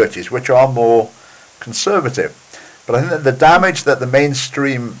 new churches which are more conservative. But I think that the damage that the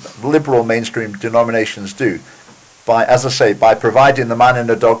liberal mainstream denominations do, by providing the man in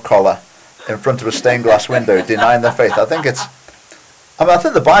a dog collar in front of a stained glass window, denying their faith, I think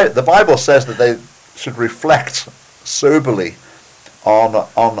the Bible says that they should reflect soberly on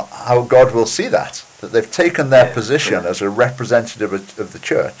how God will see that they've taken their position as a representative of the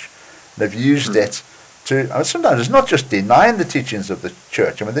church, and they've used it to, sometimes it's not just denying the teachings of the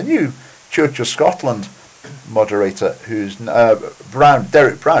church. I mean, the new Church of Scotland moderator, who's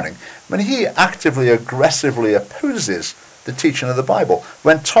Derek Browning, when he actively, aggressively opposes the teaching of the Bible.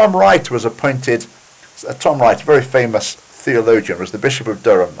 When Tom Wright was appointed, Tom Wright, a very famous theologian, was the Bishop of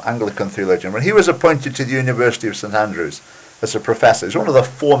Durham, Anglican theologian. When he was appointed to the University of St Andrews as a professor, he's one of the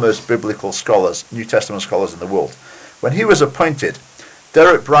foremost biblical scholars, New Testament scholars in the world. When he was appointed,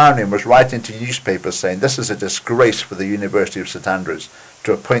 Derek Browning was writing to newspapers saying, "This is a disgrace for the University of St Andrews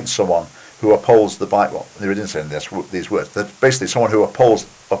to appoint someone who upholds the Bible." They didn't say these words. That basically someone who upholds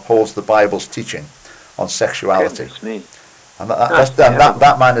the Bible's teaching on sexuality. And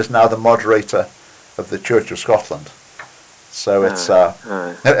that man is now the moderator of the Church of Scotland. So it's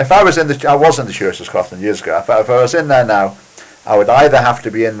if I was in the Church of Scotland years ago. If I was in there now, I would either have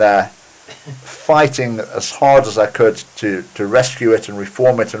to be in there fighting as hard as I could to rescue it and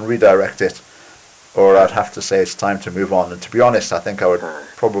reform it and redirect it, or I'd have to say it's time to move on. And to be honest, I think I would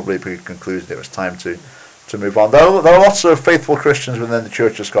probably be concluded it was time to move on. There are lots of faithful Christians within the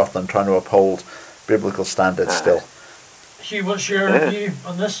Church of Scotland trying to uphold biblical standards still. Hugh, what's your view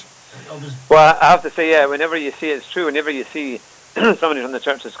on this? Well, I have to say, whenever you see it's true, whenever you see somebody from the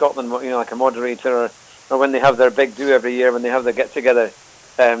Church of Scotland, like a moderator, or when they have their big do every year, when they have their get-together,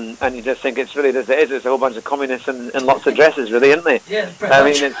 and you just think it's really, it's a whole bunch of communists in lots of dresses, really, isn't they? Yeah,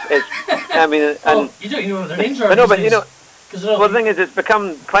 pretty much. And you don't even know what their names are. I know, but well, the thing is, it's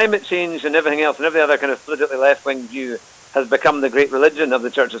become climate change and everything else, and every other kind of politically left-wing view has become the great religion of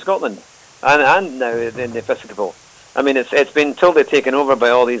the Church of Scotland, and now in the Episcopal. I mean, it's been totally taken over by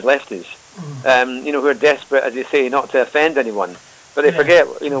all these lefties, who are desperate, as you say, not to offend anyone. But they forget,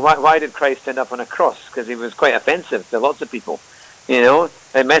 why did Christ end up on a cross? Because he was quite offensive to lots of people. The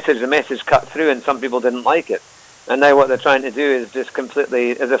message cut through, and some people didn't like it. And now what they're trying to do is just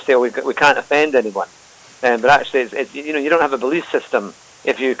completely, as if say, we can't offend anyone. But actually, you don't have a belief system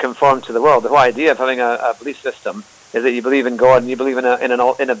if you conform to the world. The whole idea of having a belief system is that you believe in God and you believe in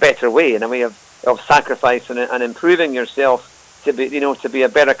a better way, in a way of sacrifice and improving yourself to be a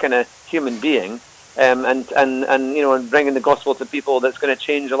better kind of human being, and bringing the gospel to people that's going to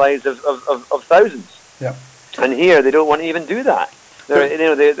change the lives of thousands. Yeah. And here they don't want to even do that.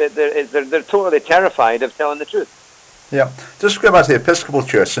 They're totally terrified of telling the truth. Yeah. Just to go back to the Episcopal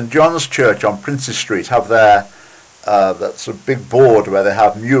Church, St John's Church on Princes Street have their that sort of big board where they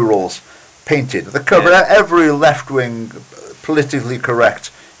have murals painted. They cover every left-wing, politically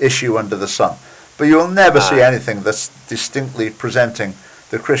correct issue under the sun. but you'll never see anything that's distinctly presenting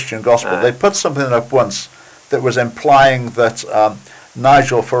the Christian gospel. They put something up once that was implying that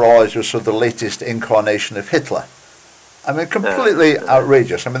Nigel Farage was sort of the latest incarnation of Hitler. I mean, completely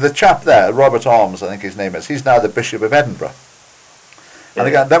outrageous. I mean, the chap there, Robert Arms, I think his name is, he's now the Bishop of Edinburgh. And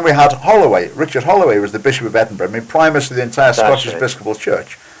again, then we had Holloway. Richard Holloway was the Bishop of Edinburgh. I mean, primus to the entire Scottish Episcopal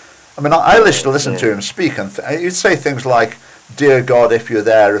Church. I mean, I used to listen to him speak, and he'd say things like, "Dear God, if you're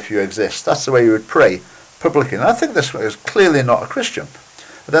there, if you exist." That's the way you would pray publicly. And I think this was clearly not a Christian.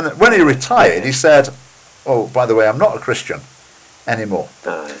 But then when he retired, he said, "Oh, by the way, I'm not a Christian anymore."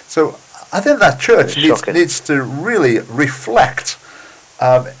 So I think that church needs to really reflect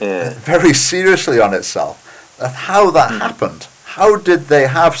very seriously on itself of how that happened. How did they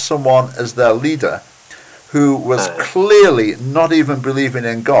have someone as their leader who was clearly not even believing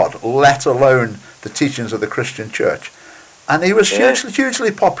in God, let alone the teachings of the Christian church? And he was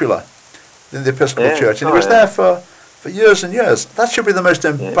hugely popular in the Episcopal Church, and he was there for years and years. That should be the most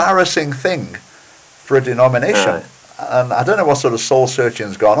embarrassing thing for a denomination. And I don't know what sort of soul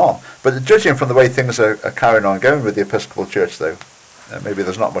searching's gone on, but judging from the way things are carrying on going with the Episcopal Church, though, maybe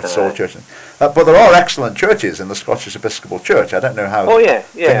there's not much soul searching. But there are excellent churches in the Scottish Episcopal Church. I don't know how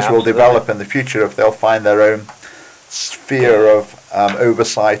things will develop in the future, if they'll find their own sphere of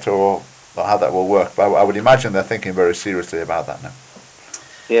oversight or how that will work. But I would imagine they're thinking very seriously about that now.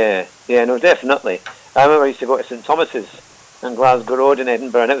 No, definitely. I remember I used to go to St Thomas's on Glasgow Road in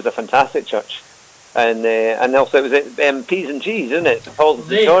Edinburgh, and it was a fantastic church. And also it was at P's and G's, isn't it? St Paul's and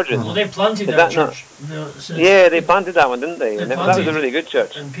St George's. Well, they planted that church. They planted that one, didn't they? And that was a really good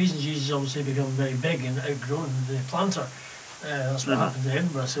church. And P's and G's has obviously become very big and outgrown the planter. That's what happened to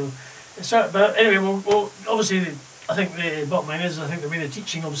Edinburgh. So, but anyway, well, obviously, I think the bottom line is, I think the way they're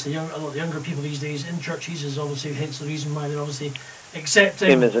teaching, obviously, a lot of the younger people these days in churches is obviously hence the reason why they're obviously accepting.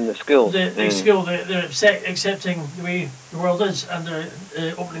 Same as in the schools. They're accepting the way the world is, and they're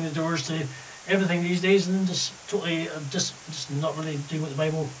opening the doors to everything these days, and just totally just not really doing what the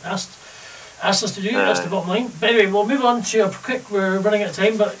Bible asked us to do. That's the bottom line. But anyway, we'll move on to a quick. We're running out of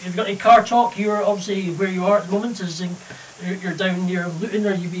time, but you've got any car talk. You're obviously where you are at the moment. You're down near Luton,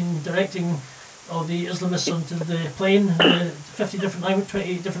 or you've been directing all the Islamists onto the plane. 50 different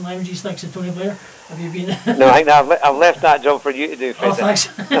 28 different languages, thanks to Tony Blair. Have you been? No, I think I've left that job for you to do. Oh, thanks.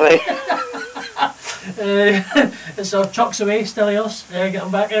 So chucks away, Stelios. Get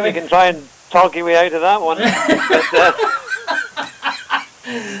them back. Anyway. You can try and talk your way out of that one.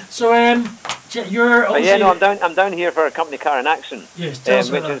 So you're I'm down here for a company car in action. Yes, tell us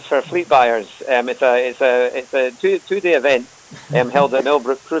which about is for fleet buyers. It's a two-day event held at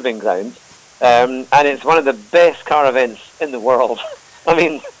Millbrook Proving Ground, and it's one of the best car events in the world. I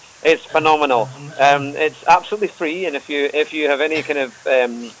mean, it's phenomenal. It's absolutely free, and if you have any kind of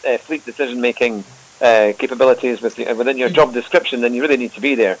fleet decision making capabilities within your job description, then you really need to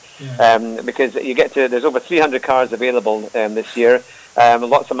be there, because there's over 300 cars available this year.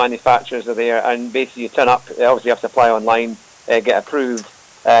 Lots of manufacturers are there, and basically you turn up. Obviously, you have to apply online, get approved,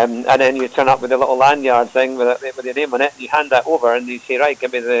 and then you turn up with a little lanyard thing with your name on it. And you hand that over, and you say, "Right,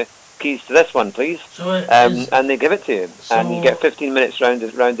 give me the keys to this one, please." So and they give it to you, and you get 15 minutes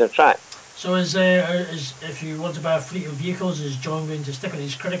round their track. So is if you want to buy a fleet of vehicles, is John going to stick on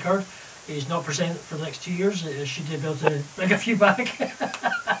his credit card? He's 0% for the next 2 years. Should they be able to bring a few back?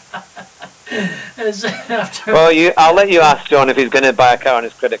 Well, I'll let you ask John if he's going to buy a car on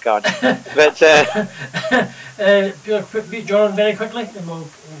his credit card. But John, very quickly, and we'll.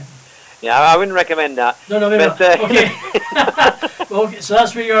 Yeah, I wouldn't recommend that. No, maybe not. Okay. Well, okay, so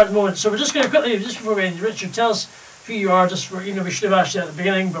that's where you are at the moment. So we're just going to quickly, just before we end, Richard, tell us who you are. We should have asked you at the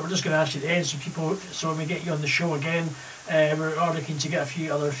beginning, but we're just going to ask you at the end, so when we get you on the show again. We're looking to get a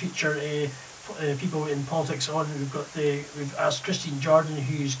few other feature people in politics on. We've asked Christine Jordan,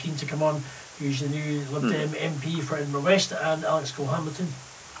 who's keen to come on, who's the new Lib Dem MP for Edinburgh West, and Alex Cole-Hamilton,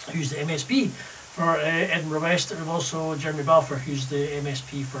 who's the MSP for Edinburgh West. We've also Jeremy Balfour, who's the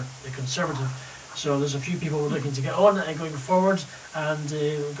MSP for the Conservative. So there's a few people we're looking to get on going forward, and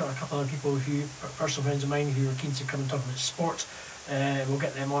we've got a couple of people personal friends of mine, who are keen to come and talk about sport. We'll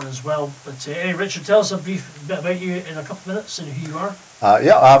get them on as well. But anyway, Richard, tell us a brief bit about you in a couple of minutes and who you are.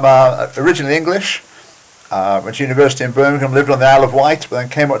 I'm originally English. Went to university in Birmingham, lived on the Isle of Wight, but then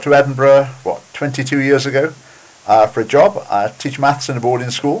came up to Edinburgh, 22 years ago, for a job. I teach maths in a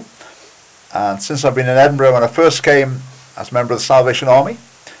boarding school. And since I've been in Edinburgh, when I first came as a member of the Salvation Army,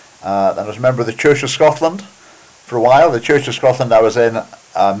 then I was a member of the Church of Scotland for a while. The Church of Scotland I was in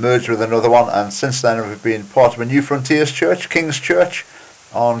merged with another one, and since then we've been part of a New Frontiers Church, King's Church,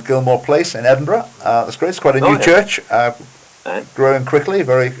 on Gilmore Place in Edinburgh. That's great. It's quite a new church, growing quickly,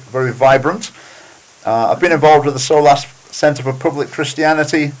 very, very vibrant. I've been involved with the Solas Centre for Public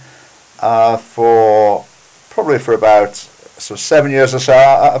Christianity for about 7 years or so.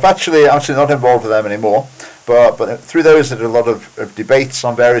 I'm actually not involved with them anymore, but through those I did a lot of debates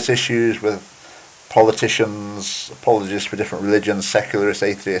on various issues with politicians, apologists for different religions, secularists,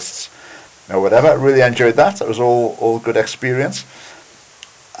 atheists, whatever. I really enjoyed that. It was all good experience.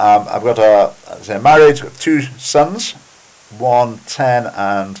 I've got I'm married, got 2 sons, one 10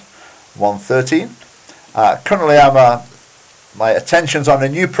 and one 13. Currently my attention's on a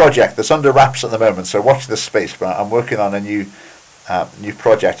new project that's under wraps at the moment, so watch this space, but I'm working on a new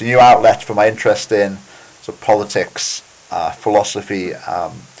project, a new outlet for my interest in politics, philosophy.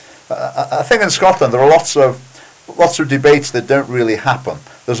 I think in Scotland there are lots of debates that don't really happen.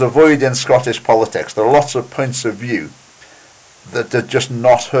 There's a void in Scottish politics. There are lots of points of view that are just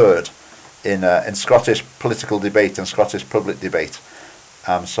not heard in Scottish political debate and Scottish public debate.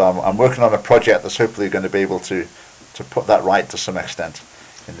 So I'm working on a project that's hopefully going to be able to put that right to some extent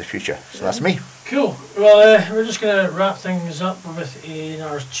in the future. So that's me. Cool. Well, we're just going to wrap things up with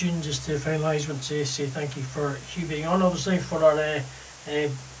our tune just to finalise. Want to say thank you for Hugh being on, obviously, for our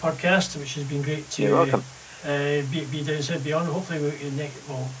podcast, which has been great to You're welcome. be on. Hopefully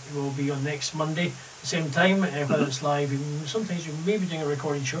we'll be on next Monday, the same time, whether it's live. Sometimes we may be doing a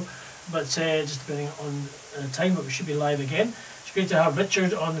recording show, but just depending on time, but we should be live again. It's great to have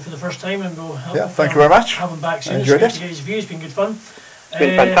Richard on for the first time, and we'll thank you very much. Have him back soon. Enjoyed It's it. great to get his views. It's been good fun. It's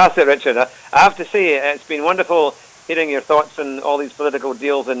been fantastic, Richard. I have to say, it's been wonderful hearing your thoughts on all these political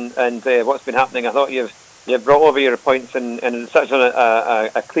deals and what's been happening. I thought you've brought over your points in such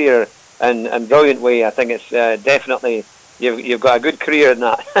a clear and brilliant way. I think it's definitely you've got a good career in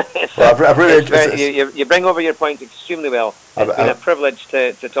that. Well, I've really you bring over your points extremely well. It's been a privilege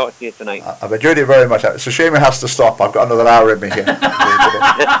to talk to you tonight. I've enjoyed it very much. It's a shame it has to stop. I've got another hour in me here.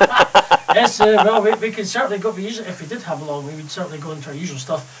 Yes, well, we could certainly go. If we did have long, we would certainly go into our usual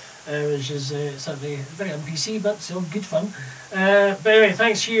stuff, which is certainly very NPC, but still good fun. But anyway,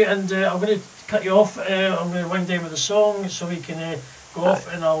 thanks Hugh, and I'm going to cut you off. I'm going to wind down with a song so we can go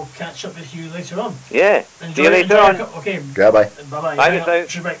off, and I'll catch up with you later on. Yeah. See you later on. Okay. Goodbye. Bye-bye. Bye now.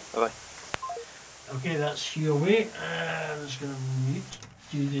 Bye-bye. Okay, that's Hugh away. I'm just going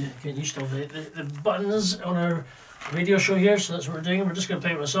to get used to the buttons on our radio show here, so that's what we're doing. We're just going to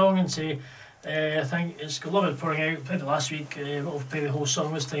play a song and say it's lovely pouring out. We played it last week. We'll play the whole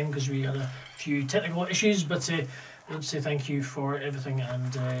song this time because we had a few technical issues, but we'll say thank you for everything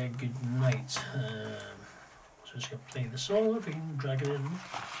and good night. So I'm just going to play the song, if we can drag it in.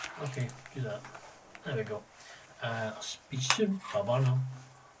 Okay, do that. There we go. I'll speak soon. Bye-bye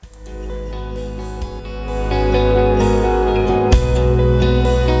now.